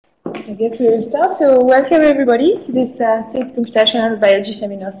I guess we will start. So welcome everybody to this sixth computational biology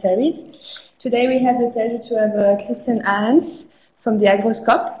seminar series. Today we have the pleasure to have Christian Ahrens from the Ahrens.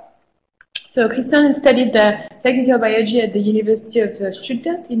 So Christian studied technical biology at the University of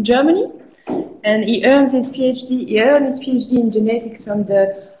Stuttgart in Germany, and he earned his PhD in genetics from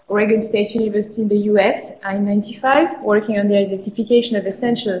the Oregon State University in the US in '95, working on the identification of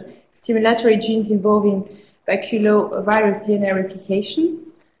essential stimulatory genes involving baculovirus DNA replication.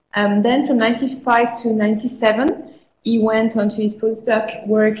 Then from '95 to '97, he went on to his postdoc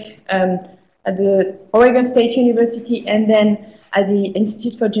work at the Oregon State University and then at the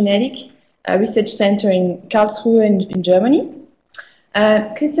Institute for Genetic Research Center in Karlsruhe in Germany.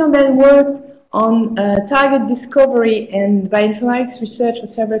 Christian then worked on target discovery and bioinformatics research for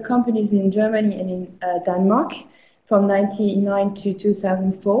several companies in Germany and in Denmark from 1999 to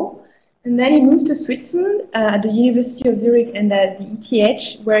 2004. And then he moved to Switzerland at the University of Zurich and at the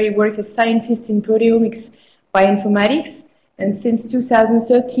ETH, where he worked as scientist in proteomics bioinformatics. And since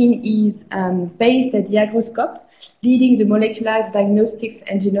 2013, he's based at the Ahrens, leading the molecular diagnostics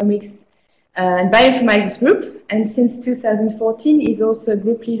and genomics and bioinformatics group. And since 2014, he's also a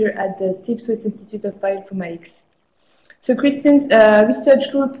group leader at the Swiss Institute of Bioinformatics. So Christian's research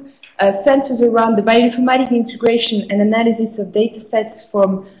group centers around the bioinformatic integration and analysis of data sets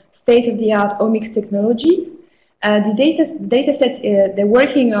from state-of-the-art omics technologies. The data sets they're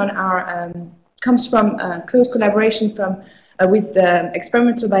working on comes from close collaboration with the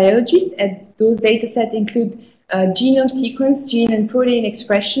experimental biologists, and those data sets include genome sequence, gene and protein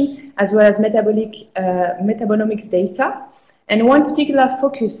expression, as well as metabolomics data. And one particular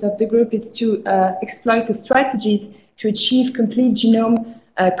focus of the group is to exploit the strategies to achieve complete genome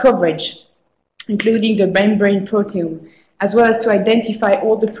coverage, including the membrane proteome, as well as to identify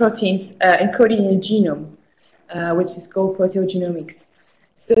all the proteins encoded in the genome, which is called proteogenomics.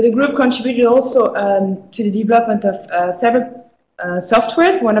 So the group contributed also to the development of several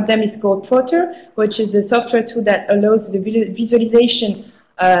softwares. One of them is called Proter, which is a software tool that allows the visualization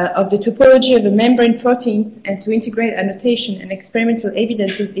of the topology of the membrane proteins and to integrate annotation and experimental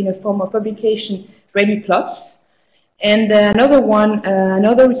evidences in a form of publication-ready plots. And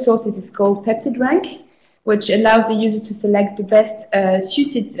another resource is called PeptideRank, which allows the user to select the best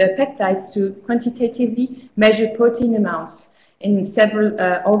suited peptides to quantitatively measure protein amounts in several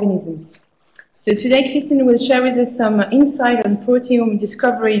organisms. So today, Christian will share with us some insight on proteome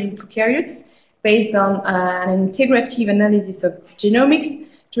discovery in prokaryotes based on an integrative analysis of genomics,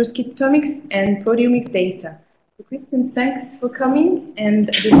 transcriptomics, and proteomics data. So Christian, thanks for coming, and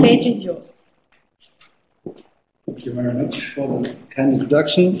the stage is yours. Thank you very much for the kind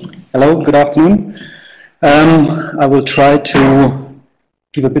introduction. Hello, good afternoon. I will try to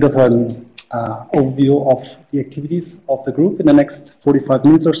give a bit of an overview of the activities of the group in the next 45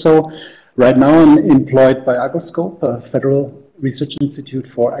 minutes or so. Right now I'm employed by Agroscope, a federal research institute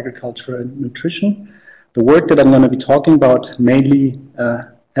for agriculture and nutrition. The work that I'm going to be talking about mainly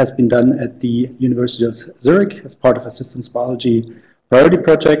has been done at the University of Zurich as part of a systems biology priority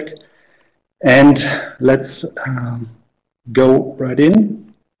project. And let's go right in.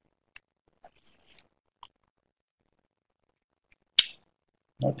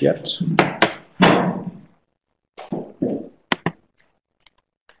 Not yet.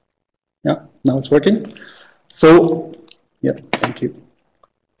 Yeah, now it's working. So, yeah, thank you.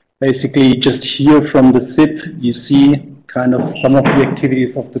 Basically, just here from the SIP, you see kind of some of the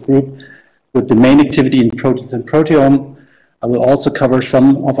activities of the group with the main activity in proteins and proteome. I will also cover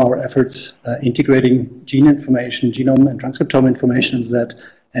some of our efforts integrating gene information, genome and transcriptome information into that,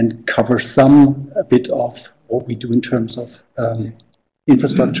 and cover a bit of what we do in terms of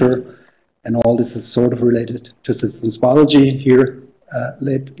infrastructure, and all this is sort of related to systems biology. Here,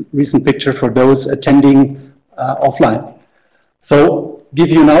 recent picture for those attending offline. So,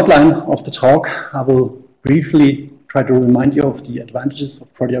 give you an outline of the talk. I will briefly try to remind you of the advantages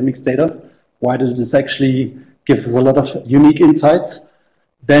of proteomics data, why this actually gives us a lot of unique insights.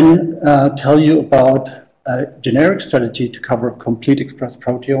 Then tell you about a generic strategy to cover complete express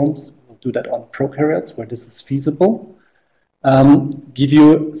proteomes. We'll do that on prokaryotes, where this is feasible. Give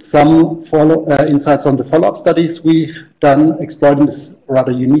you some insights on the follow-up studies we've done exploiting this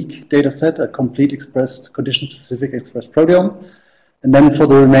rather unique data set, a complete expressed, condition-specific expressed proteome. And then for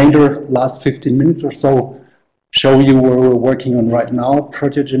the remainder, last 15 minutes or so, show you where we're working on right now,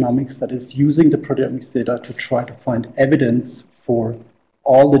 proteogenomics, that is using the proteomics data to try to find evidence for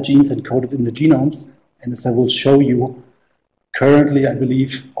all the genes encoded in the genomes. And as I will show you, currently, I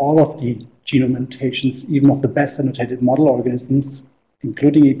believe all of the genome annotations, even of the best annotated model organisms,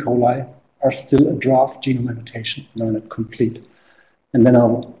 including E. coli, are still a draft genome annotation, not complete. and then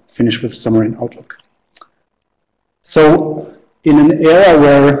I'll finish with summary and outlook. So in an era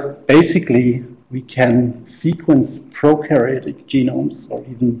where basically we can sequence prokaryotic genomes or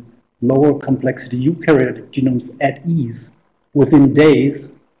even lower complexity eukaryotic genomes at ease within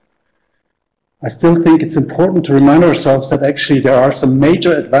days, I still think it's important to remind ourselves that actually there are some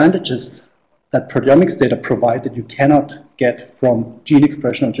major advantages that proteomics data provide that you cannot get from gene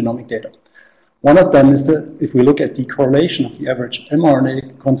expression or genomic data. One of them is that if we look at the correlation of the average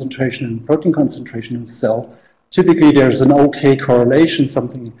mRNA concentration and protein concentration in the cell, typically there's an okay correlation,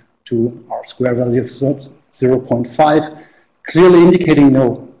 something to R square value of 0.5, clearly indicating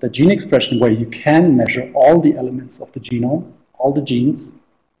that gene expression where you can measure all the elements of the genome, all the genes,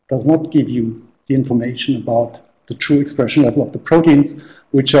 does not give you the information about the true expression level of the proteins,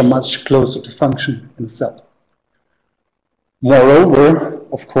 which are much closer to function in the cell. Moreover,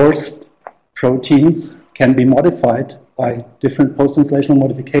 of course, proteins can be modified by different post-translational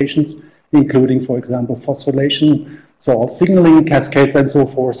modifications, including, for example, phosphorylation. So all signaling cascades and so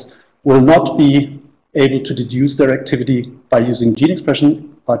forth will not be able to deduce their activity by using gene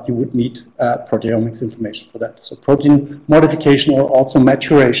expression, but you would need proteomics information for that. So protein modification or also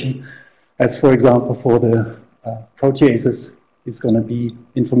maturation, as for example for the proteases, is going to be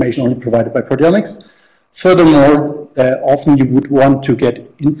information only provided by proteomics. Furthermore, often you would want to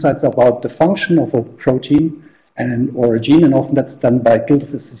get insights about the function of a protein or a gene, and often that's done by guild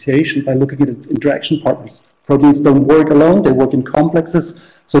of association, by looking at its interaction partners. Proteins don't work alone, they work in complexes,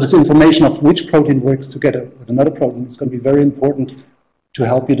 so this information of which protein works together with another protein is going to be very important to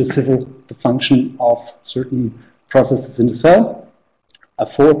help you decipher the function of certain processes in the cell. A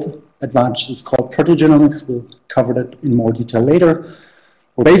fourth advantage is called proteogenomics. We'll cover that in more detail later.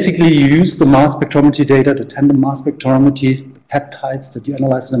 Well, basically, you use the mass spectrometry data, the tandem mass spectrometry, the peptides that you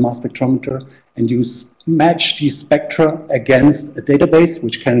analyze in the mass spectrometer, and you match these spectra against a database,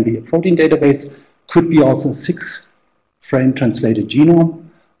 which can be a protein database, could be also a 6-frame translated genome,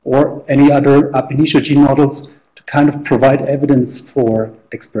 or any other ab initio gene models to kind of provide evidence for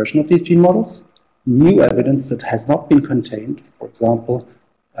expression of these gene models, new evidence that has not been contained, for example,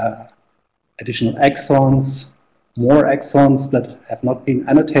 additional exons, more exons that have not been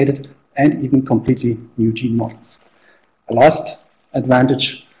annotated, and even completely new gene models. The last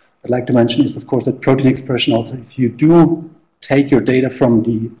advantage I'd like to mention is, of course, that protein expression also, if you do take your data from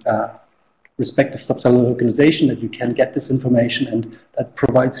the respective subcellular localization, that you can get this information, and that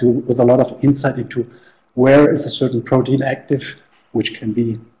provides you with a lot of insight into where is a certain protein active, which can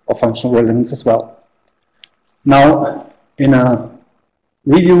be of functional relevance as well. Now, in a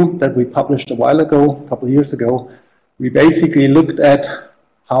review that we published a while ago, a couple of years ago, we basically looked at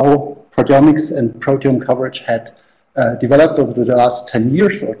how proteomics and proteome coverage had developed over the last 10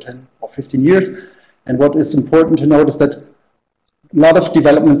 years or 10 or 15 years. And what is important to note is that a lot of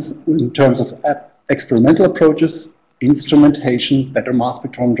developments in terms of experimental approaches, instrumentation, better mass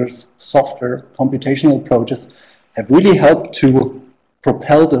spectrometers, software, computational approaches have really helped to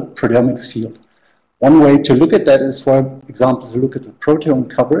propel the proteomics field. One way to look at that is, for example, to look at the proteome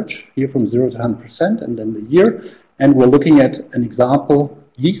coverage, here from 0 to 100%, and then the year. And we're looking at an example,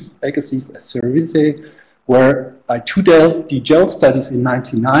 yeast, Baker's yeast, Cerevisiae, where by 2 DGel studies in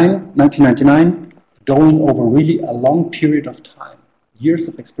 1999, going over really a long period of time, years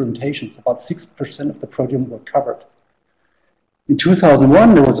of experimentations, about 6% of the proteome were covered. In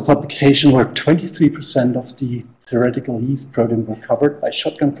 2001, there was a publication where 23% of the theoretical yeast proteome were covered by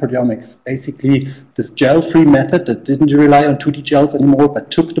shotgun proteomics. Basically, this gel-free method that didn't rely on 2D gels anymore, but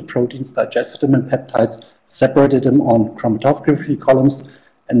took the proteins, digested them in peptides, separated them on chromatography columns,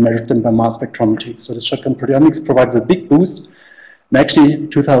 and measured them by mass spectrometry. So the shotgun proteomics provided a big boost. And actually, in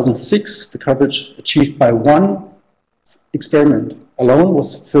 2006, the coverage achieved by one experiment alone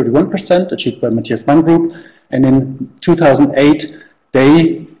was 31%, achieved by Matthias Mann group. And in 2008,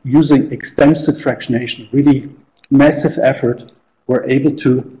 they, using extensive fractionation, really massive effort, were able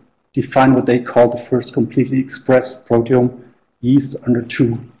to define what they call the first completely expressed proteome yeast under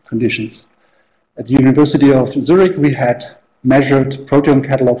 2 conditions. At the University of Zurich, we had measured proteome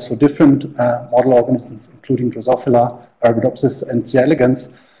catalogs for different model organisms, including Drosophila, Arabidopsis, and C.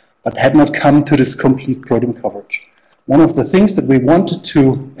 elegans, but had not come to this complete proteome coverage. One of the things that we wanted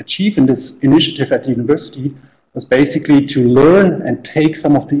to achieve in this initiative at the university was basically to learn and take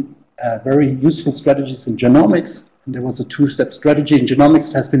some of the very useful strategies in genomics. And there was a 2-step strategy in genomics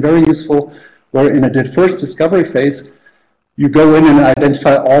that has been very useful, where in the first discovery phase, you go in and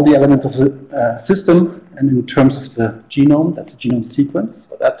identify all the elements of the system, and in terms of the genome, that's the genome sequence.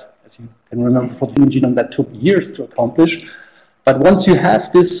 So that, as you can remember, for the human genome, that took years to accomplish. But once you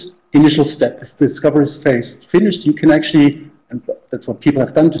have this initial step, this discovery phase finished, you can actually, and that's what people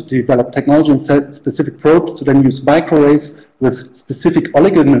have done to develop technology and set specific probes to then use microarrays with specific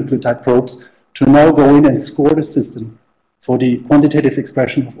oligonucleotide probes to now go in and score the system for the quantitative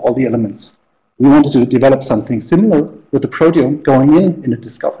expression of all the elements. We wanted to develop something similar with the proteome going in a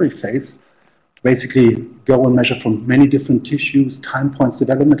discovery phase, to basically go and measure from many different tissues, time points,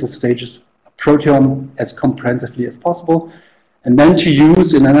 developmental stages, a proteome as comprehensively as possible, and then to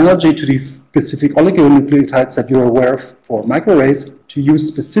use, in analogy to these specific oligonucleotides that you're aware of for microarrays, to use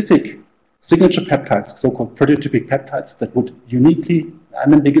specific signature peptides, so-called proteotypic peptides, that would uniquely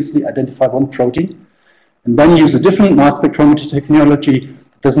and ambiguously identify one protein, and then use a different mass spectrometry technology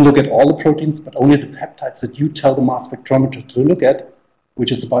that doesn't look at all the proteins, but only the peptides that you tell the mass spectrometer to look at,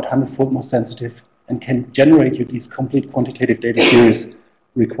 which is about 100-fold more sensitive and can generate you these complete quantitative data series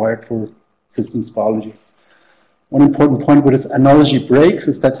required for systems biology. One important point where this analogy breaks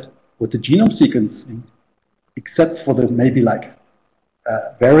is that with the genome sequencing, except for the maybe like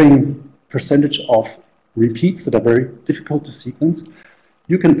varying percentage of repeats that are very difficult to sequence,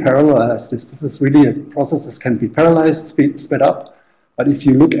 you can parallelize this. This is really a process that can be parallelized, sped up. But if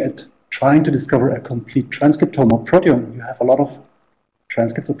you look at trying to discover a complete transcriptome or proteome, you have a lot of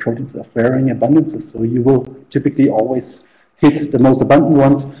transcripts of proteins of varying abundances. So you will typically always hit the most abundant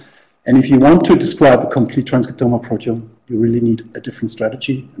ones. And if you want to describe a complete transcriptome or proteome, you really need a different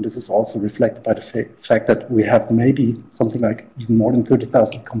strategy. And this is also reflected by the fact that we have maybe something like even more than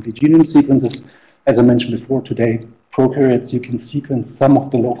 30,000 complete genome sequences. As I mentioned before, today, prokaryotes, you can sequence some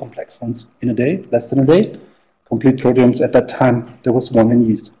of the low complex ones in a day, less than a day. Complete proteomes at that time, there was one in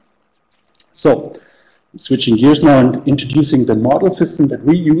yeast. So, switching gears now and introducing the model system that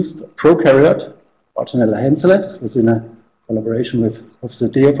we used, prokaryote, Bartonella henselae. This was in a collaboration with Professor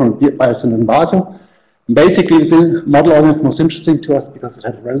Deo from Biocenter in Basel. And basically, this model organism was interesting to us because it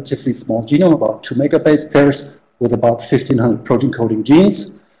had a relatively small genome, about 2 megabase pairs, with about 1,500 protein coding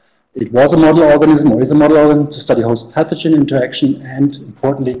genes. It was a model organism, or is a model organism, to study host-pathogen interaction, and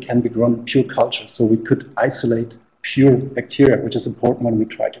importantly, can be grown in pure culture. So we could isolate pure bacteria, which is important when we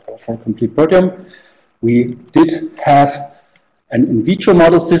try to go for a complete proteome. We did have an in vitro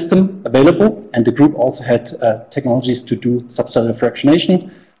model system available, and the group also had technologies to do subcellular fractionation.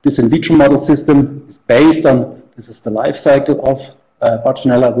 This in vitro model system is based on, this is the life cycle of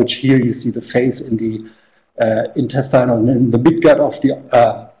Bartonella, which here you see the phase in the intestinal, in the midgut of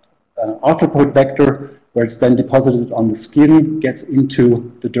the arthropod vector, where it's then deposited on the skin, gets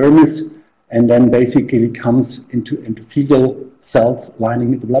into the dermis, and then basically comes into endothelial cells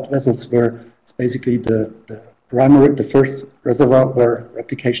lining the blood vessels, where it's basically the first reservoir where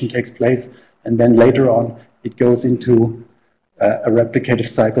replication takes place, and then later on it goes into a replicative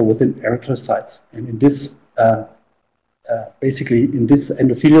cycle within erythrocytes. And in this, basically in this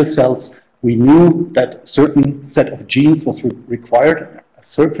endothelial cells, we knew that a certain set of genes was required, a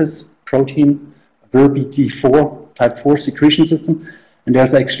surface protein, VRBD4, type 4 secretion system. And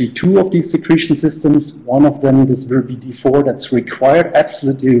there's actually 2 of these secretion systems. One of them, this VRBD4, that's required,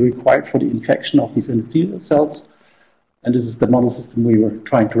 absolutely required for the infection of these endothelial cells. And this is the model system we were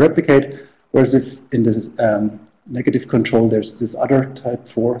trying to replicate. Whereas if in the negative control, there's this other type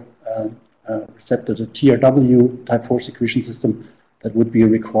 4 receptor, the TRW type 4 secretion system, that would be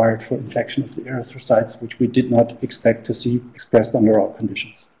required for infection of the erythrocytes, which we did not expect to see expressed under our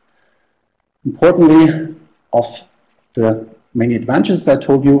conditions. Importantly, of the many advantages I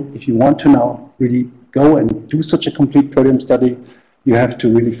told you, if you want to now really go and do such a complete proteome study, you have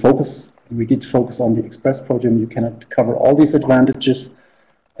to really focus. We did focus on the express proteome. You cannot cover all these advantages.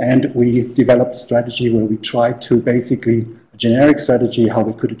 And we developed a strategy where we tried to basically, a generic strategy, how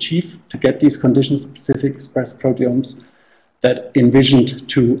we could achieve to get these condition-specific express proteomes that envisioned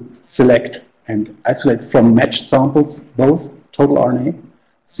to select and isolate from matched samples, both total RNA,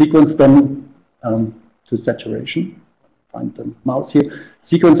 sequence them to saturation, find the mouse here,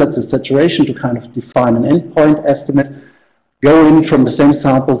 sequence that to saturation to kind of define an endpoint estimate, go in from the same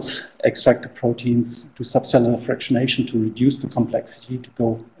samples, extract the proteins, do subcellular fractionation to reduce the complexity, to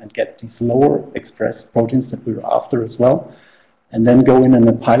go and get these lower expressed proteins that we were after as well, and then go in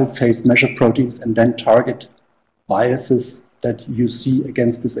a pilot phase, measure proteins, and then target biases that you see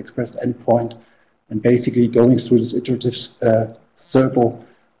against this expressed endpoint, and basically going through this iterative circle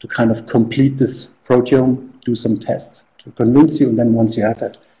to kind of complete this proteome, do some tests to convince you, and then once you have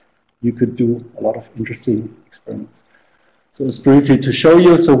that, you could do a lot of interesting experiments. So it's briefly to show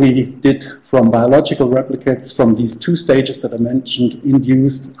you, so we did from biological replicates from these 2 stages that I mentioned,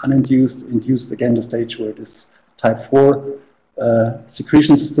 induced, uninduced, induced again the stage where this type 4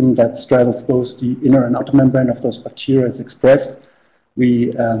 secretion system that straddles both the inner and outer membrane of those bacteria is expressed.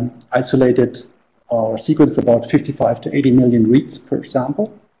 We isolated or sequenced about 55 to 80 million reads per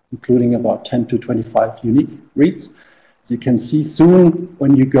sample, including about 10 to 25 unique reads. As you can see, soon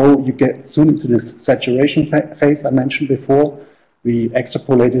when you get soon into this saturation phase I mentioned before. We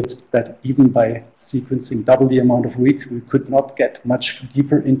extrapolated that even by sequencing double the amount of reads, we could not get much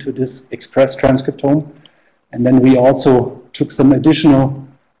deeper into this express transcriptome. And then we also took some additional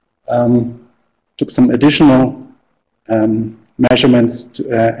measurements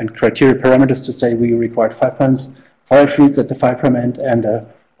and criteria parameters to say we required 5 reads at the 5' end and a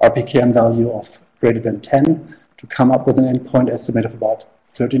RPKM value of greater than 10 to come up with an endpoint estimate of about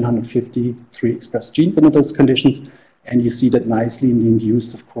 1,353 expressed genes under those conditions. And you see that nicely in the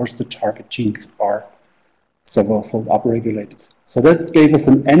induced, of course, the target genes are several-fold upregulated. So that gave us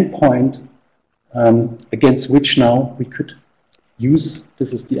an endpoint against which now we could use,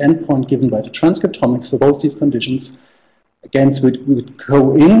 this is the endpoint given by the transcriptomics for both these conditions, against which we would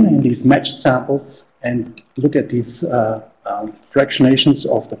go in these matched samples and look at these fractionations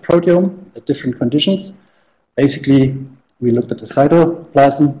of the proteome at different conditions. Basically, we looked at the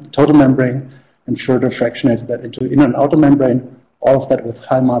cytoplasm, the total membrane, and further fractionated that into inner and outer membrane, all of that with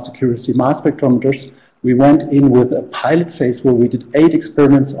high mass accuracy mass spectrometers. We went in with a pilot phase where we did 8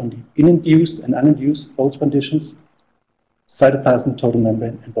 experiments on the induced and uninduced, both conditions, cytoplasm, total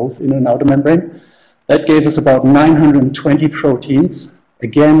membrane, and both inner and outer membrane. That gave us about 920 proteins.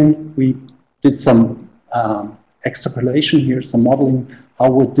 Again, we did some extrapolation here, some modeling.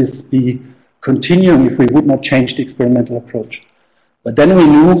 How would this be continuing if we would not change the experimental approach? But then we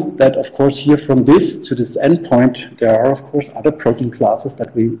knew that, of course, here from this to this endpoint, there are, of course, other protein classes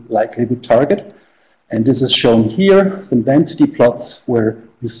that we likely would target. And this is shown here, some density plots where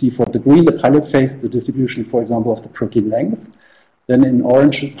you see for the green, the pilot phase, the distribution, for example, of the protein length. Then in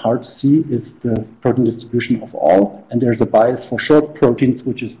orange, it's hard to see, is the protein distribution of all. And there's a bias for short proteins,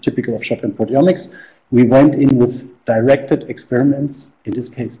 which is typical of shotgun proteomics. We went in with directed experiments, in this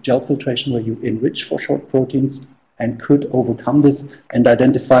case, gel filtration, where you enrich for short proteins, and could overcome this and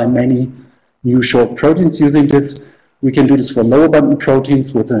identify many new short proteins using this. We can do this for low abundant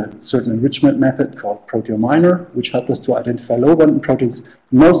proteins with a certain enrichment method called proteominer, which helped us to identify low abundant proteins.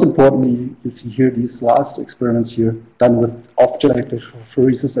 Most importantly, you see here these last experiments here done with off-gel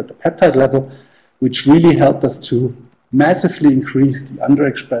electrophoresis at the peptide level, which really helped us to massively increase the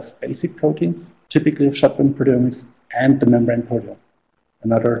underexpressed basic proteins, typically of shotgun proteomics, and the membrane proteome,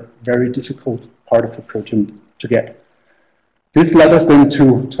 another very difficult part of the proteome to get. This led us then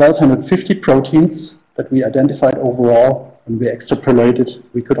to 1,250 proteins that we identified overall, and we extrapolated.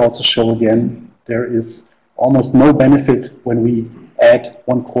 We could also show again there is almost no benefit when we add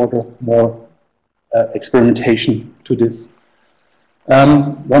 1/4 more experimentation to this.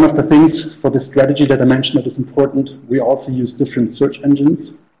 One of the things for this strategy that I mentioned that is important, we also use different search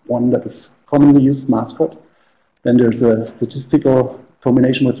engines. One that is commonly used, Mascot. Then there's a statistical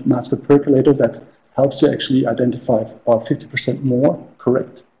combination with Mascot Percolator that helps you actually identify about 50% more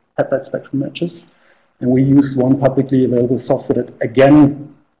correct peptide spectrum matches. And we use one publicly available software that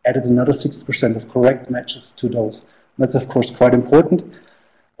again added another 60% of correct matches to those. That's of course quite important.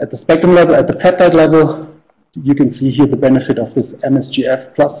 At the spectrum level, at the peptide level, you can see here the benefit of this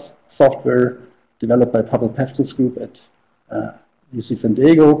MSGF plus software developed by Pavel Pevc's group at UC San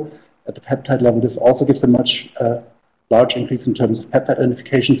Diego. At the peptide level, this also gives a much large increase in terms of peptide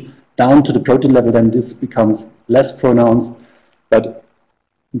identifications. Down to the protein level, then this becomes less pronounced, but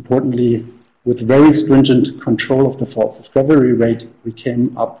importantly, with very stringent control of the false discovery rate, we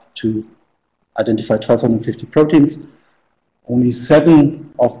came up to identify 1,250 proteins. Only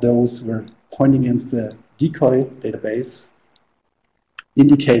 7 of those were pointing against the decoy database,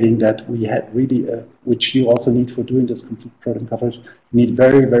 indicating that we had really, which you also need for doing this complete protein coverage, you need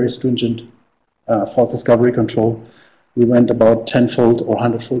very, very stringent false discovery control. We went about 10-fold or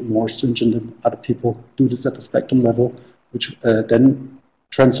 100-fold more stringent than other people do this at the spectrum level, which then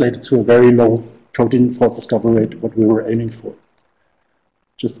translated to a very low protein false discovery rate, what we were aiming for.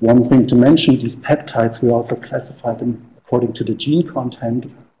 Just one thing to mention, these peptides, we also classified them according to the gene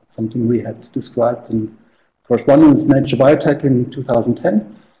content, something we had described in correspondence Nature Biotech in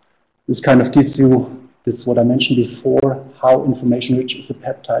 2010. This kind of gives you this, what I mentioned before, how information rich is a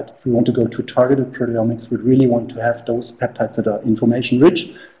peptide. If we want to go to targeted proteomics, we really want to have those peptides that are information rich.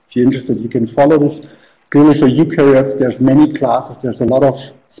 If you're interested, you can follow this. Clearly for eukaryotes, there's many classes. There's a lot of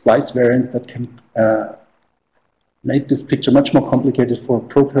splice variants that can make this picture much more complicated. For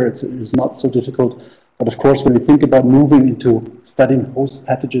prokaryotes, it is not so difficult. But of course, when we think about moving into studying host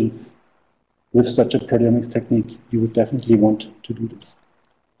pathogens with such a proteomics technique, you would definitely want to do this.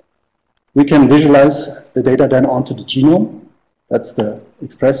 We can visualize the data then onto the genome. That's the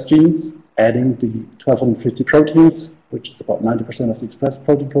expressed genes. adding the 1250 proteins, which is about 90% of the expressed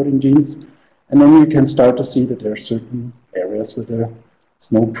protein coding genes. And then you can start to see that there are certain areas where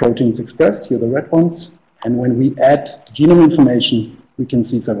there's no proteins expressed, here are the red ones. And when we add the genome information, we can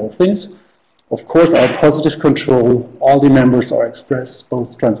see several things. Of course, our positive control, all the members are expressed,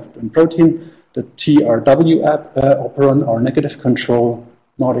 both transcript and protein. The TRW operon, our negative control,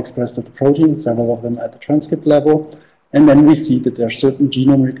 not expressed at the protein, several of them at the transcript level. And then we see that there are certain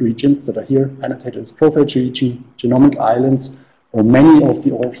genomic regions that are here annotated as prophage region, genomic islands, where many of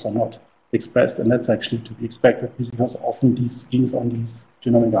the ORFs are not expressed. And that's actually to be expected because often these genes on these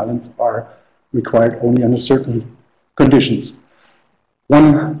genomic islands are required only under certain conditions.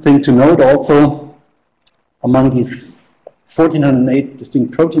 One thing to note also, among these 1408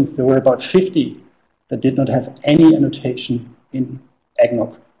 distinct proteins, there were about 50 that did not have any annotation in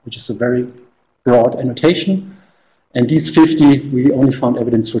eggnog, which is a very broad annotation. And these 50, we only found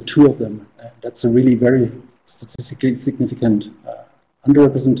evidence for 2 of them. That's a really very statistically significant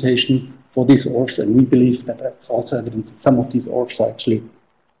underrepresentation for these ORFs, and we believe that that's also evidence that some of these ORFs are actually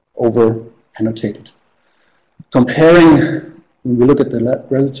over-annotated. Comparing, when we look at the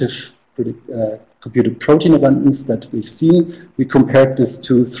relative computed protein abundance that we've seen, we compared this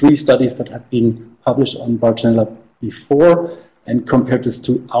to 3 studies that had been published on Bartonella before, and compared this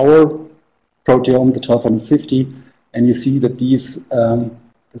to our proteome, the 1250, and you see that these,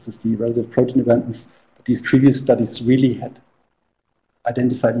 this is the relative protein abundance, that these previous studies really had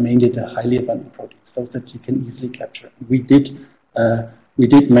identified mainly the highly abundant proteins, those that you can easily capture. We did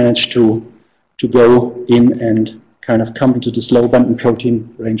manage to go in and kind of come into this low abundant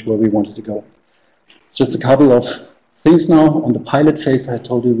protein range where we wanted to go. Just a couple of things now. On the pilot phase, I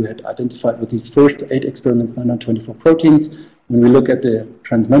told you we had identified with these first 8 experiments 924 proteins. When we look at the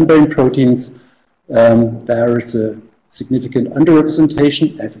transmembrane proteins, there is a significant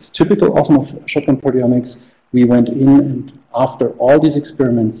underrepresentation, as is typical often of shotgun proteomics. We went in, and after all these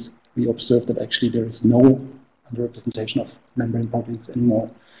experiments, we observed that actually there is no underrepresentation of membrane proteins anymore.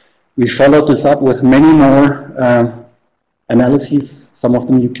 We followed this up with many more analyses. Some of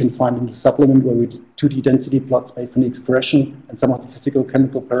them you can find in the supplement, where we did 2D density plots based on the expression and some of the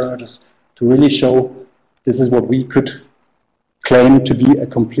physical-chemical parameters to really show this is what we could claim to be a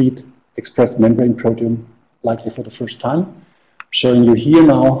complete expressed membrane proteome, likely for the first time. I'm showing you here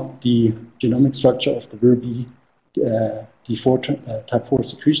now the genomic structure of the Ver-B D4 type 4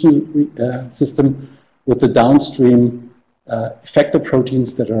 secretion system with the downstream effector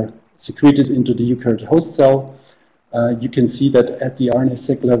proteins that are secreted into the eukaryotic host cell. You can see that at the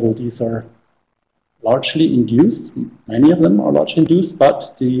RNA-seq level, these are largely induced. Many of them are largely induced,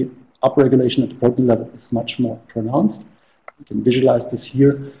 but the upregulation at the protein level is much more pronounced. You can visualize this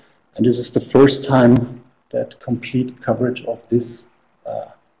here, and this is the first time that complete coverage of this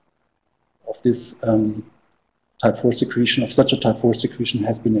type 4 secretion, of such a type 4 secretion,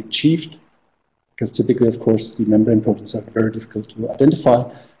 has been achieved, because typically, of course, the membrane proteins are very difficult to identify.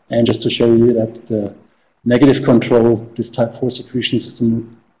 And just to show you that the negative control, this type 4 secretion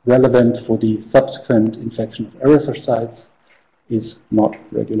system relevant for the subsequent infection of erythrocytes, is not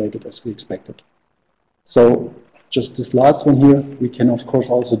regulated as we expected. So just this last one here, we can of course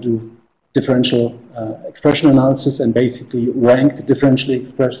also do differential expression analysis and basically rank the differentially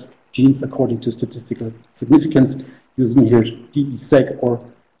expressed genes according to statistical significance, using here DE-seq or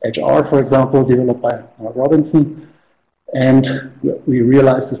HR, for example, developed by Mark Robinson. And we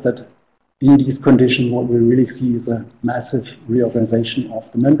realized is that in these conditions, what we really see is a massive reorganization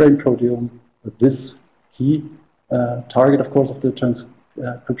of the membrane proteome with this key target, of course, of the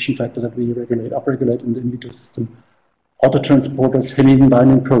transcription factor that we upregulate in the in vitro system. Autotransporters,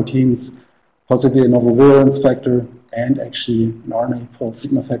 hemidine-binding proteins, possibly a novel virulence factor, and actually an RNA called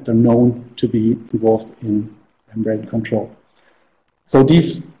sigma factor known to be involved in membrane control. So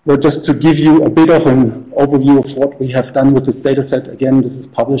these were just to give you a bit of an overview of what we have done with this data set. Again, this is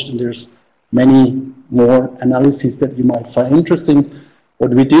published, and there's many more analyses that you might find interesting.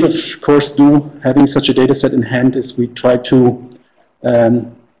 What we did, of course, do, having such a data set in hand, is we tried to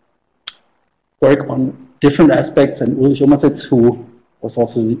work on different aspects, and Ulrich Omasitz, who was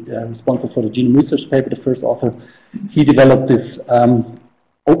also responsible for the genome research paper, the first author, he developed this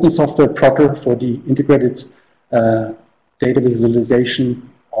open software Procker for the integrated data visualization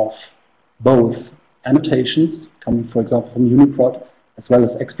of both annotations, coming, for example, from UniProt, as well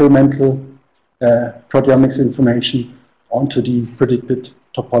as experimental proteomics information onto the predicted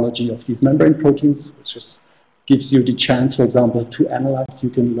topology of these membrane proteins, which just gives you the chance, for example, to analyze. You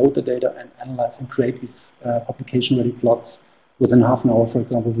can load the data and analyze and create these publication-ready plots within half an hour. For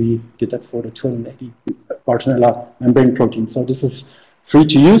example, we did that for the 280 Bartonella membrane protein. So this is free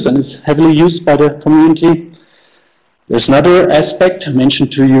to use and is heavily used by the community. There's another aspect. I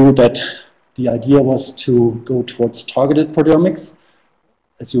mentioned to you that the idea was to go towards targeted proteomics.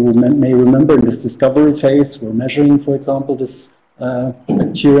 As you may remember, in this discovery phase, we're measuring, for example, this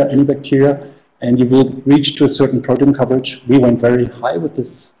bacteria, any bacteria, and you will reach to a certain proteome coverage. We went very high with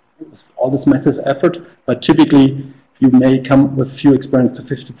this, with all this massive effort, but typically you may come with few experiments to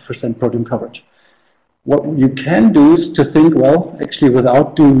 50% proteome coverage. What you can do is to think, well, actually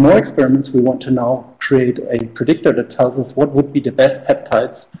without doing more experiments, we want to now create a predictor that tells us what would be the best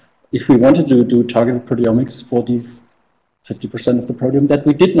peptides if we wanted to do targeted proteomics for these 50% of the proteome that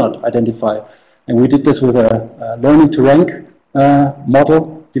we did not identify. And we did this with a learning to rank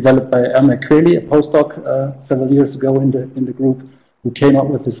model developed by Ahrens, a postdoc several years ago in the group, who came up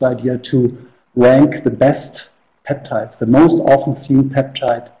with this idea to rank the best peptides, the most often seen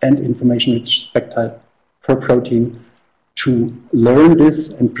peptide and information-rich peptide per protein, to learn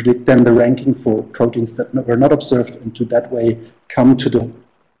this and predict then the ranking for proteins that were not observed, and to that way come to the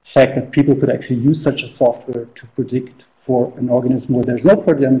fact that people could actually use such a software to predict for an organism where there's no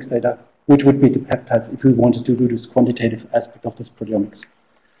proteomics data, which would be the peptides if we wanted to do this quantitative aspect of this proteomics.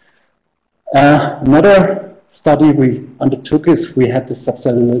 Another study we undertook is we had this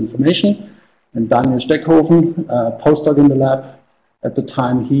subcellular information, and Daniel Steckhofen, a postdoc in the lab at the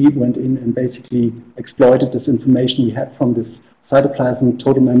time, he went in and basically exploited this information we had from this cytoplasm,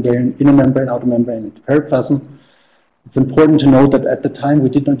 total membrane, inner membrane, outer membrane, and periplasm. It's important to note that at the time we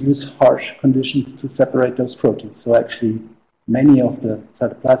did not use harsh conditions to separate those proteins. So actually many of the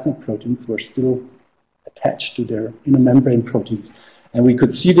cytoplasmic proteins were still attached to their inner membrane proteins. And we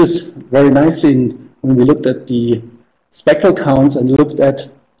could see this very nicely when we looked at the spectral counts and looked at,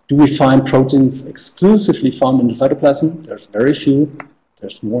 do we find proteins exclusively found in the cytoplasm? There's very few.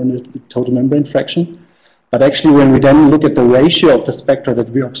 There's more in the total membrane fraction. But actually, when we then look at the ratio of the spectra that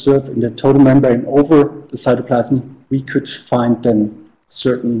we observe in the total membrane over the cytoplasm, we could find then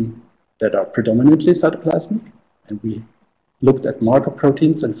certain that are predominantly cytoplasmic. And we looked at marker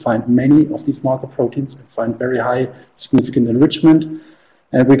proteins and find many of these marker proteins and find very high significant enrichment.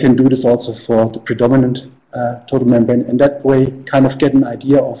 And we can do this also for the predominant total membrane, and that way kind of get an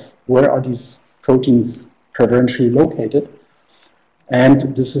idea of where are these proteins preferentially located. And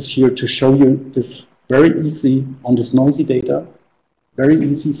this is here to show you this very easy, on this noisy data, very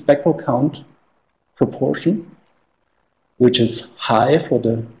easy spectral count proportion, which is high for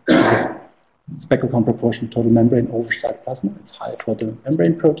the spectral count proportion total membrane over cytoplasm. It's high for the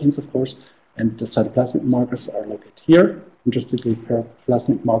membrane proteins, of course, and the cytoplasmic markers are located here. Interestingly,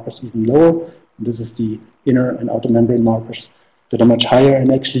 periplasmic markers even lower. This is the inner and outer membrane markers that are much higher,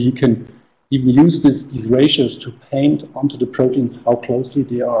 and actually you can even use these ratios to paint onto the proteins how closely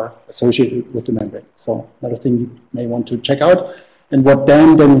they are associated with the membrane. So another thing you may want to check out. And what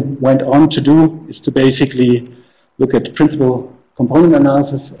Dan then went on to do is to basically look at principal component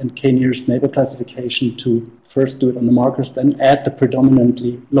analysis and k-nearest neighbor classification to first do it on the markers, then add the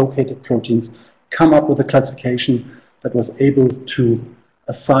predominantly located proteins, come up with a classification that was able to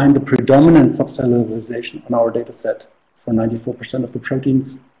assign the predominant subcellularization on our data set for 94% of the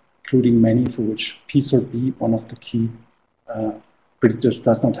proteins, including many for which P sort B, one of the key predictors,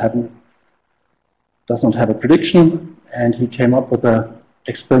 does not have a prediction. And he came up with an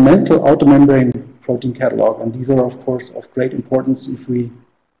experimental outer membrane protein catalog. And these are, of course, of great importance if we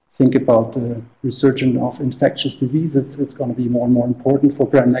think about the resurgence of infectious diseases. It's going to be more and more important for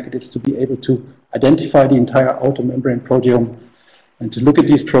gram-negatives to be able to identify the entire outer membrane proteome and to look at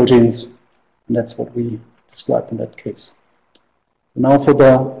these proteins, and that's what we described in that case. So now for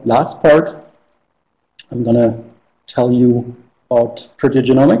the last part, I'm going to tell you about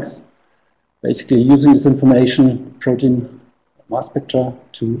proteogenomics, basically using this information, protein mass spectra,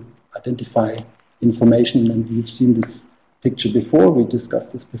 to identify information. And you've seen this picture before, we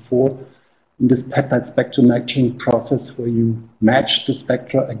discussed this before, in this peptide spectrum matching process where you match the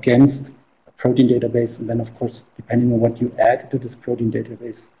spectra against protein database, and then of course depending on what you add to this protein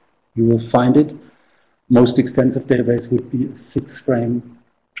database you will find it. Most extensive database would be a 6-frame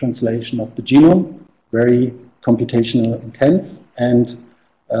translation of the genome, very computational intense, and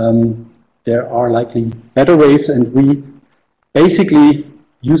there are likely better ways, and we basically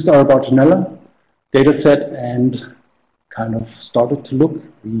used our Bartonella data set and kind of started to look.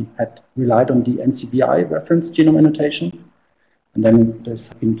 We had relied on the NCBI reference genome annotation, and then this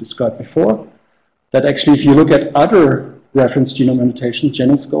has been described before, that actually if you look at other reference genome annotation,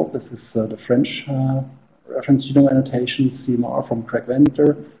 Genoscope, this is the French reference genome annotation, CMR from Craig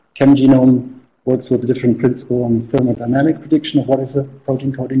Venter, ChemGenome works with a different principle on thermodynamic prediction of what is a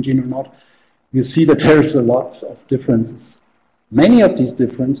protein coding gene or not. You see that there's lots of differences Many of these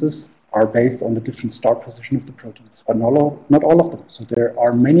differences are based on the different start position of the proteins, but not all of them. So there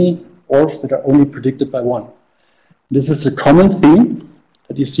are many ORFs that are only predicted by one. This is a common theme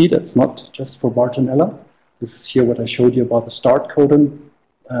that you see. That's not just for Bartonella. This is here what I showed you about the start codon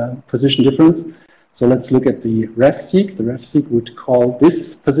position difference. So let's look at the RefSeq. The RefSeq would call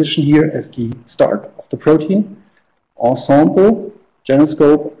this position here as the start of the protein. Ensemble,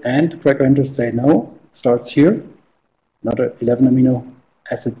 Genoscope, and prokaryotes say no, it starts here. Another 11 amino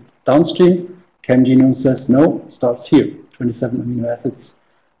acids downstream. ChemGenome says no, it starts here. 27 amino acids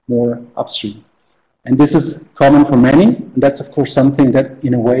more upstream. And this is common for many. And that's, of course, something that,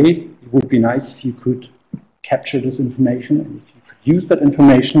 in a way, it would be nice if you could capture this information and if you could use that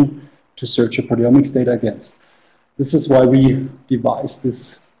information to search your proteomics data against. This is why we devised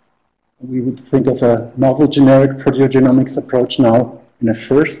this. We would think of a novel generic proteogenomics approach now in a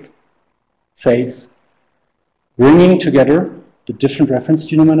first phase, bringing together the different reference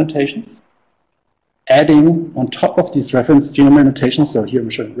genome annotations, adding on top of these reference genome annotations, so here I'm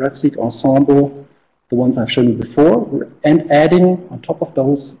showing RefSeq, Ensemble, the ones I've shown you before, and adding on top of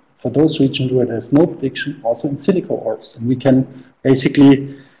those, for those regions where there's no prediction, also in silico ORFs. And we can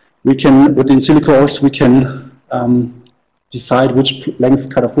basically, with the in silico ORFs, we can decide which length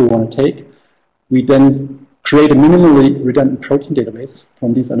cutoff we want to take. We then create a minimally redundant protein database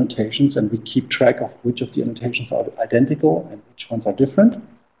from these annotations, and we keep track of which of the annotations are identical and which ones are different.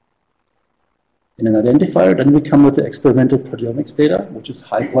 In an identifier, then we come with the experimental proteomics data, which is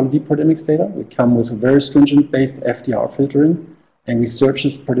high-quality proteomics data. We come with a very stringent-based FDR filtering, and we search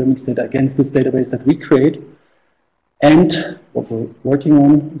this proteomics data against this database that we create. And what we're working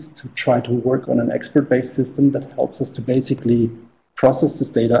on is to try to work on an expert-based system that helps us to basically process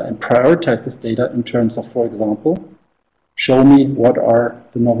this data and prioritize this data in terms of, for example, show me what are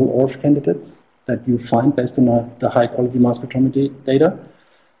the novel ORF candidates that you find based on the high-quality mass spectrometry data.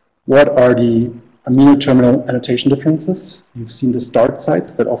 What are the amino terminal annotation differences? You've seen the start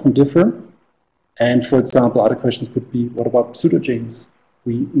sites that often differ. And for example, other questions could be, what about pseudogenes?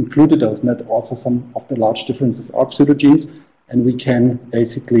 We included those, and that also some of the large differences are pseudogenes, and we can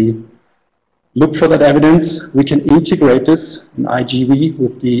basically look for that evidence. We can integrate this in IGV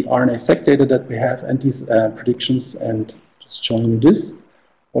with the RNA-seq data that we have and these predictions, and just showing you this,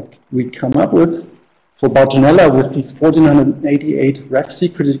 what we come up with. For Bartonella, with these 1,488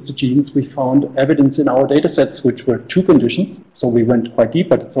 RefSeq predicted genes, we found evidence in our data sets which were two conditions. So we went quite deep,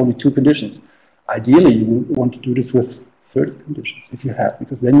 but it's only two conditions. Ideally, you want to do this with 30 conditions if you have,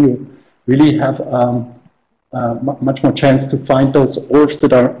 because then you really have much more chance to find those ORFs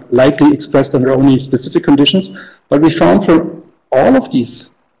that are likely expressed under only specific conditions. But we found for all of these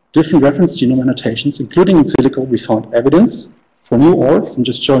different reference genome annotations, including in silico, we found evidence for new ORFs. I'm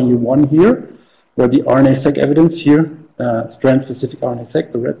just showing you one here, where the RNA-seq evidence here, strand-specific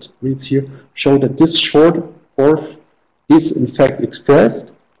RNA-seq, the red reads here, show that this short ORF is in fact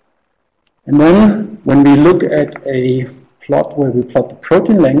expressed. And then when we look at a plot where we plot the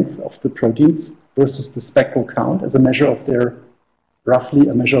protein length of the proteins versus the spectral count as a measure of their, roughly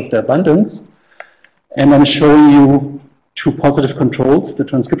a measure of their abundance, and I'm showing you two positive controls, the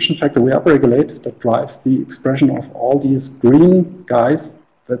transcription factor we upregulate that drives the expression of all these green guys.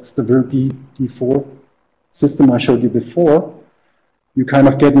 That's the VIRB-D4 system I showed you before. You kind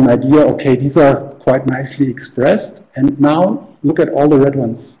of get an idea, okay, these are quite nicely expressed. And now look at all the red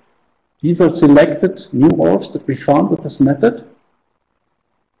ones. These are selected new ORFs that we found with this method.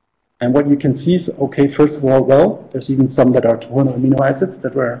 And what you can see is, okay, first of all, well, there's even some that are 200 amino acids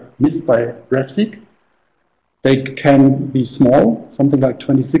that were missed by RefSeq. They can be small, something like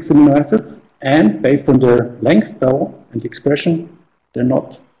 26 amino acids. And based on their length, though, and the expression, they're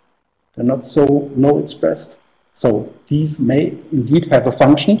not so low expressed. So these may indeed have a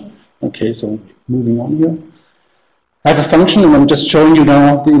function. Okay, so moving on here. Have a function, and I'm just showing you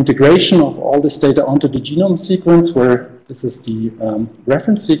now the integration of all this data onto the genome sequence, where this is the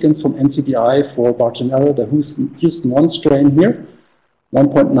reference sequence from NCBI for Bartonella, the Houston 1 strain here,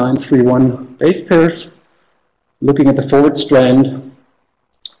 1.931 base pairs. Looking at the forward strand,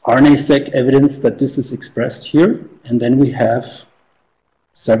 RNA-seq evidence that this is expressed here, and then we have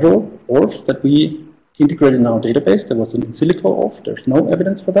several ORFs that we integrated in our database. There was an in silico ORF, there's no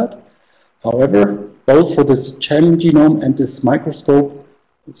evidence for that. However, both for this ChemGenome and this microscope,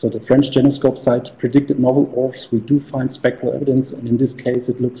 so the French Genoscope site, predicted novel ORFs, we do find spectral evidence, and in this case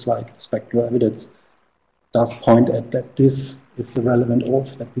it looks like the spectral evidence does point at that this is the relevant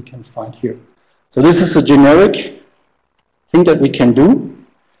ORF that we can find here. So this is a generic thing that we can do,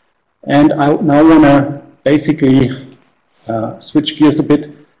 and I now want to basically switch gears a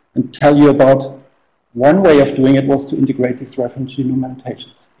bit and tell you about one way of doing it was to integrate these reference genome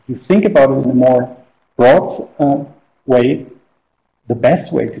annotations. If you think about it in a more broad way, the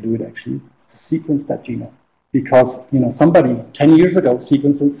best way to do it actually is to sequence that genome. Because somebody 10 years ago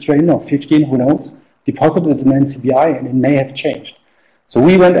sequenced a strain, or 15, who knows, deposited an NCBI, and it may have changed. So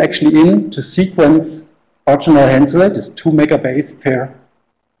we went actually in to sequence Bartonella henselae, this 2 megabase per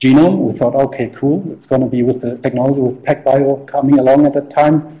genome. We thought, okay, cool, it's going to be with the technology with PacBio coming along at that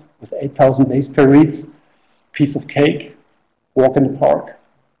time, with 8,000 base pair reads, piece of cake, walk in the park,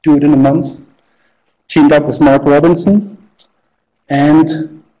 do it in a month. Teamed up with Mark Robinson,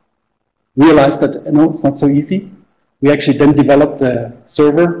 and realized that no, it's not so easy. We actually then developed a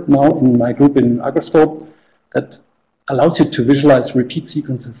server now in my group in Agroscope that allows you to visualize repeat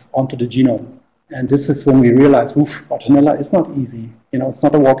sequences onto the genome. And this is when we realized, oof, Bartonella is not easy. It's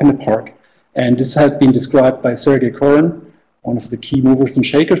not a walk in the park. And this had been described by Sergey Koren, one of the key movers and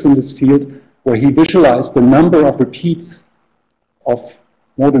shakers in this field, where he visualized the number of repeats of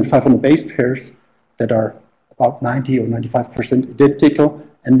more than 500 base pairs that are about 90 or 95% identical,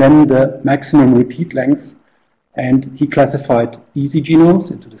 and then the maximum repeat length. And he classified easy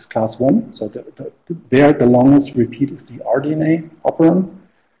genomes into this class 1. So there the longest repeat is the rDNA operon.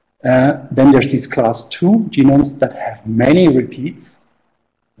 Then there's these class 2 genomes that have many repeats,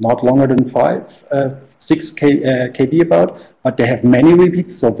 not longer than 6 kb about, but they have many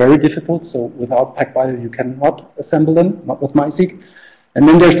repeats, so very difficult. So without PacBio you cannot assemble them, not with MySeq. And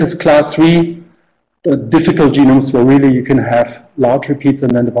then there's this class 3, the difficult genomes where really you can have large repeats,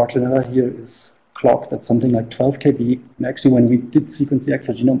 and then the Bartonella here is clocked at something like 12 kb. And actually when we did sequence the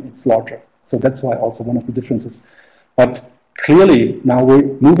actual genome, it's larger. So that's why also one of the differences. But clearly now we're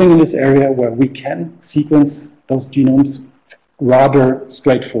moving in this area where we can sequence those genomes rather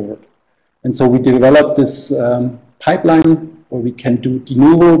straightforward. And so we developed this pipeline where we can do de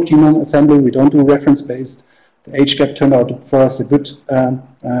novo genome assembly. We don't do reference-based. The HGAP turned out for us a good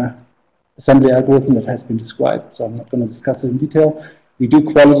assembly algorithm that has been described, so I'm not going to discuss it in detail. We do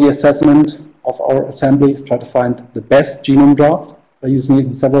quality assessment of our assemblies, try to find the best genome draft by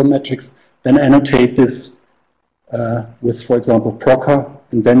using several metrics, then annotate this with, for example, Proka,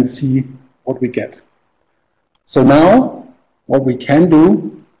 and then see what we get. So now, what we can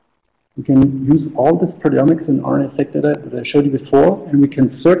do, we can use all this proteomics and RNA-seq data that I showed you before, and we can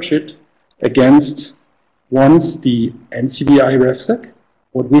search it against once the NCBI RefSeq,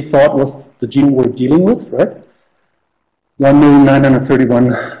 what we thought was the gene we're dealing with, right?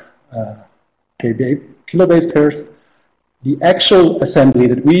 1,931 kilobase pairs. The actual assembly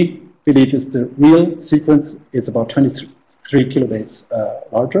that we believe is the real sequence is about 23 kilobase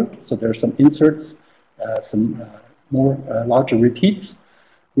larger. So there are some inserts, some more larger repeats.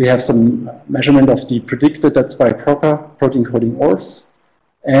 We have some measurement of the predicted, that's by Proka, protein coding ORS.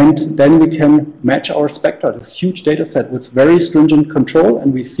 And then we can match our spectra, this huge data set with very stringent control,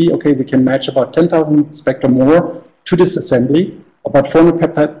 and we see, okay, we can match about 10,000 spectra more to this assembly, about 400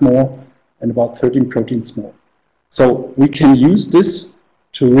 peptides more, and about 13 proteins more. So we can use this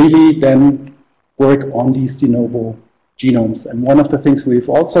to really then work on these de novo genomes. And one of the things we've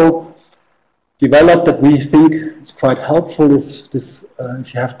also developed that we think is quite helpful is this,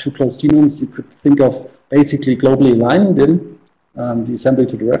 if you have two closed genomes, you could think of basically globally aligning them, the assembly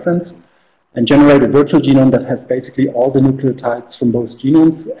to the reference, and generate a virtual genome that has basically all the nucleotides from both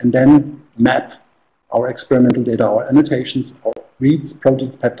genomes, and then map our experimental data, our annotations, our reads,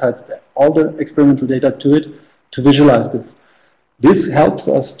 proteins, peptides, all the experimental data to it to visualize this. This helps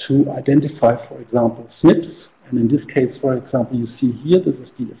us to identify, for example, SNPs, and in this case, for example, you see here, this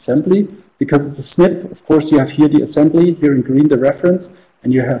is the assembly. Because it's a SNP, of course, you have here the assembly, here in green the reference,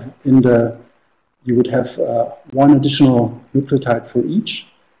 and you have in the you would have one additional nucleotide for each.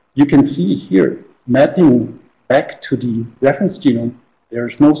 You can see here, mapping back to the reference genome,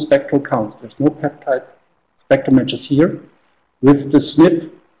 there's no spectral counts, there's no peptide spectrum matches here. With the SNP,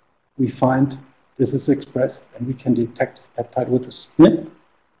 we find this is expressed, and we can detect this peptide with the SNP.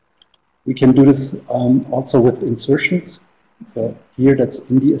 We can do this also with insertions. So here, that's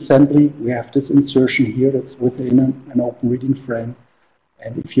in the assembly. We have this insertion here that's within an open reading frame.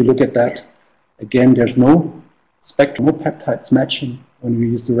 And if you look at that, again, there's no spectrum, no peptides matching when we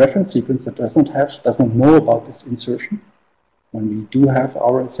use the reference sequence that does not know about this insertion. When we do have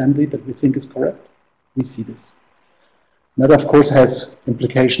our assembly that we think is correct, we see this. And that, of course, has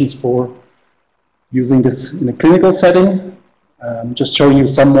implications for using this in a clinical setting. Just showing you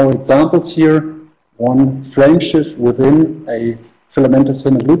some more examples here. One frame shift within a filamentous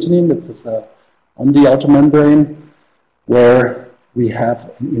hemagglutinin that is on the outer membrane, where we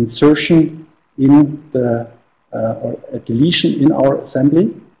have an insertion in the or a deletion in our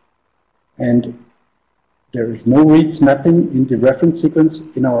assembly, and there is no reads mapping in the reference sequence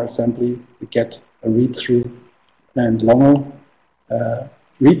in our assembly. We get a read-through and longer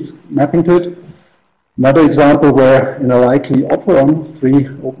reads mapping to it. Another example where in a likely operon, 3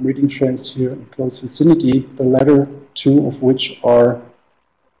 open reading frames here in close vicinity, the latter 2 of which are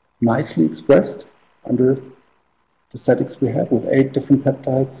nicely expressed under the settings we had with 8 different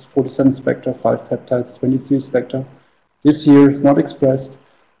peptides, 47 spectra, 5 peptides, 23 spectra. This here is not expressed.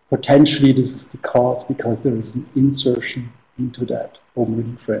 Potentially this is the cause because there is an insertion into that open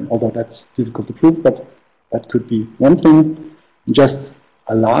reading frame, although that's difficult to prove, but that could be one thing. Just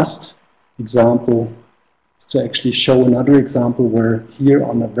a last example is to actually show another example where here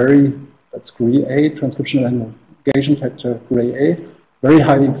on a that's GRA, transcriptional aggregation factor GRA, very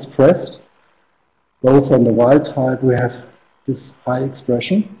highly expressed. Both on the wild type we have this high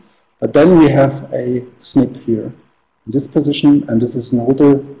expression, but then we have a SNP here in this position, and this is an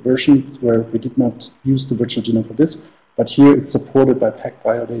older version where we did not use the virtual genome for this, but here it's supported by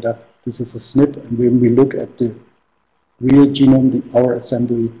PacBio data. This is a SNP, and when we look at the real genome, our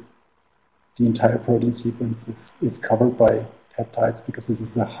assembly, the entire protein sequence is covered by peptides because this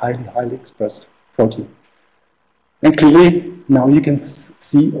is a highly expressed protein. And clearly, now you can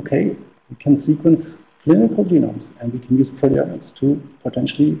see, okay, we can sequence clinical genomes and we can use proteomics to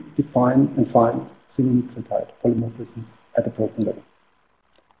potentially define and find single nucleotide polymorphisms at the protein level.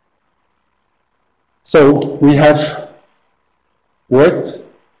 So we have worked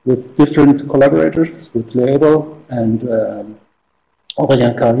with different collaborators, with Leibel and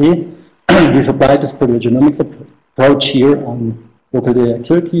Aurélien Carrier. We've applied this proteogenomics approach here on local data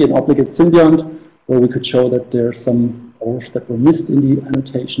activity and obligate symbiont, where we could show that there are some ORs that were missed in the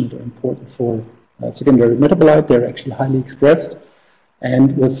annotation that are important for secondary metabolite. They're actually highly expressed.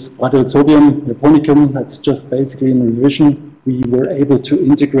 And with proteomics japonicum, that's just basically in revision, we were able to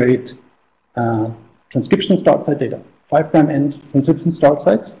integrate transcription start site data. 5' end transcription start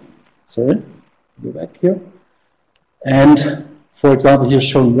sites. Sorry, go back here. And for example, here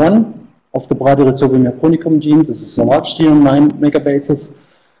shown one of the Bradyrhizobium japonicum genes. This is a large genome, 9 megabases.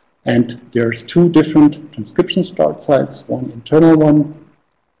 And there's 2 different transcription start sites, one internal one.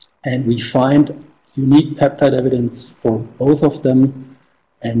 And we find unique peptide evidence for both of them,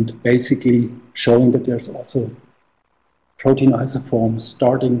 and basically showing that there's also protein isoforms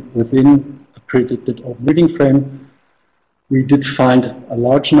starting within a predicted open reading frame. We did find a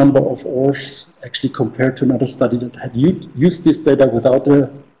large number of ORs, actually compared to another study that had used this data without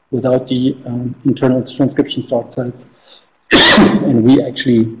the internal transcription start sites. And we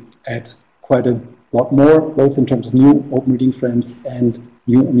actually add quite a lot more, both in terms of new open reading frames and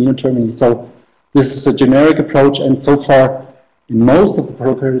new amino termini. So this is a generic approach, and so far, in most of the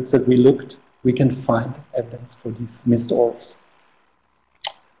prokaryotes that we looked, we can find evidence for these missed ORs.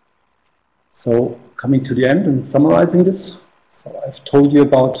 So coming to the end and summarizing this, so I've told you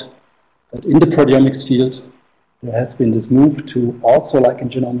about that in the proteomics field, there has been this move to also, like in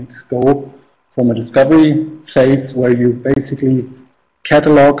genomics, go from a discovery phase where you basically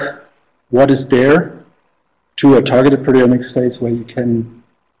catalog what is there to a targeted proteomics phase where you can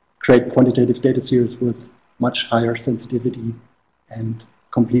create quantitative data series with much higher sensitivity and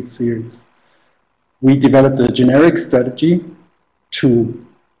complete series. We developed a generic strategy to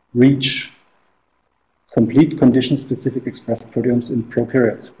reach complete condition-specific expressed proteomes in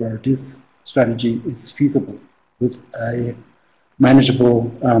prokaryotes, where this strategy is feasible with a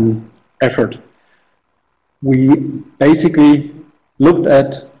manageable effort. We basically looked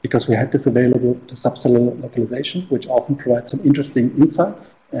at, because we had this available, the subcellular localization, which often provides some interesting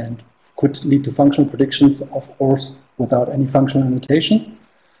insights and could lead to functional predictions of ORs without any functional annotation.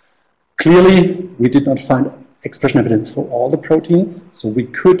 Clearly, we did not find expression evidence for all the proteins, so we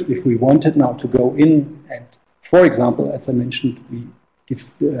could, if we wanted now to go in and, for example, as I mentioned, we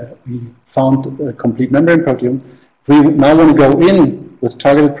found a complete membrane proteome. If we now want to go in with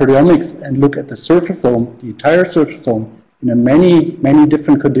targeted proteomics and look at the surfaceome, the entire surfaceome, in many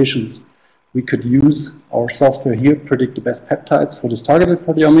different conditions, we could use our software here, predict the best peptides for this targeted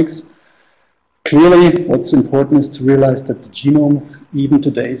proteomics. Clearly, what's important is to realize that the genomes, even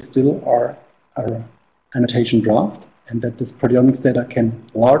today, still are annotation draft, and that this proteomics data can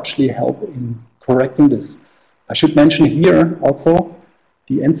largely help in correcting this. I should mention here also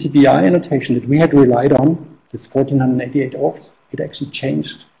the NCBI annotation that we had relied on, this 1488 ORs, it actually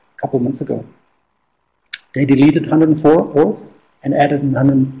changed a couple of months ago. They deleted 104 ORs and added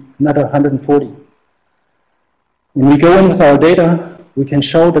another 140. When we go in with our data, we can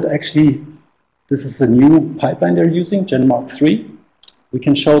show that actually this is a new pipeline they're using, GenMark 3. We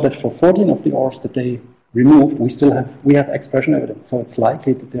can show that for 14 of the ORs that they removed, we have expression evidence, so it's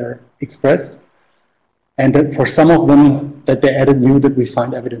likely that they're expressed. and that for some of them that they added new that we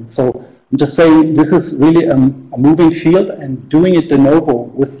find evidence. So I'm just saying this is really a moving field, and doing it de novo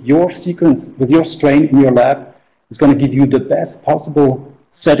with your sequence, with your strain in your lab is going to give you the best possible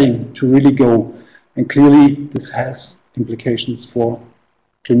setting to really go. And clearly this has implications for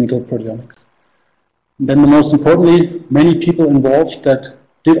clinical proteomics. And then most importantly, many people involved that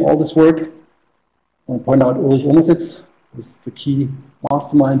did all this work. I want to point out Ulrich Onositz was the key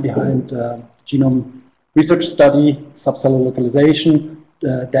mastermind behind genome research study, subcellular localization,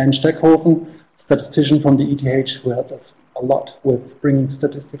 Dan Steckhofen, statistician from the ETH, who helped us a lot with bringing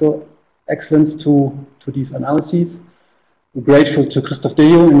statistical excellence to these analyses. We're grateful to Christoph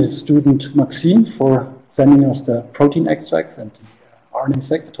Dejo and his student Maxime for sending us the protein extracts and the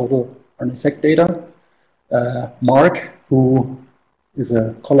RNA-seq, the total RNA-seq data. Mark, who is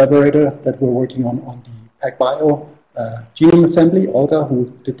a collaborator that we're working on the PacBio genome assembly. Olga, who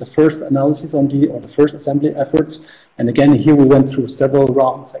did the first analysis on the first assembly efforts. And again, here we went through several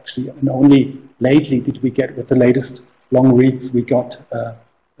rounds actually, and only lately did we get, with the latest long reads, we got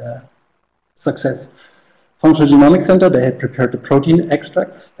success. Functional Genomics Center, they had prepared the protein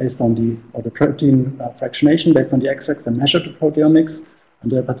extracts based on the protein fractionation based on the extracts and measured the proteomics.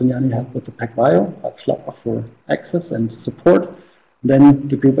 Andrea Patrignani helped with the PacBio, for access and support. Then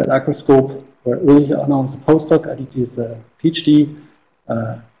the group at Agroscope, where Ulrich now is a postdoc, Aditi is a PhD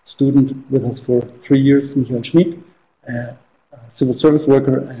student with us for 3 years, Michael Schmid, a civil service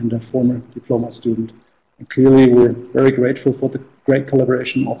worker and a former diploma student. And clearly we're very grateful for the great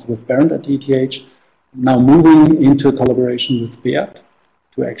collaboration also with Bernd at the ETH, now moving into a collaboration with Beat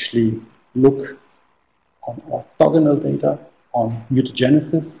to actually look on orthogonal data on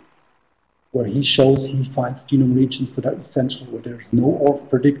mutagenesis, where he shows he finds genome regions that are essential, where there's no ORF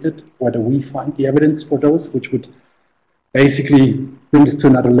predicted, whether we find the evidence for those, which would basically bring this to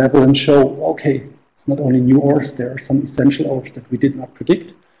another level and show, okay, it's not only new ORFs, there are some essential ORFs that we did not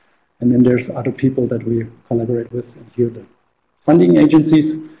predict. And then there's other people that we collaborate with, and here the funding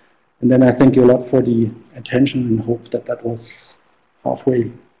agencies. And then I thank you a lot for the attention and hope that that was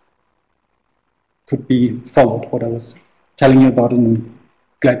halfway, could be followed, what I was telling you about, and I'm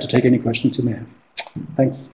glad to take any questions you may have. Thanks.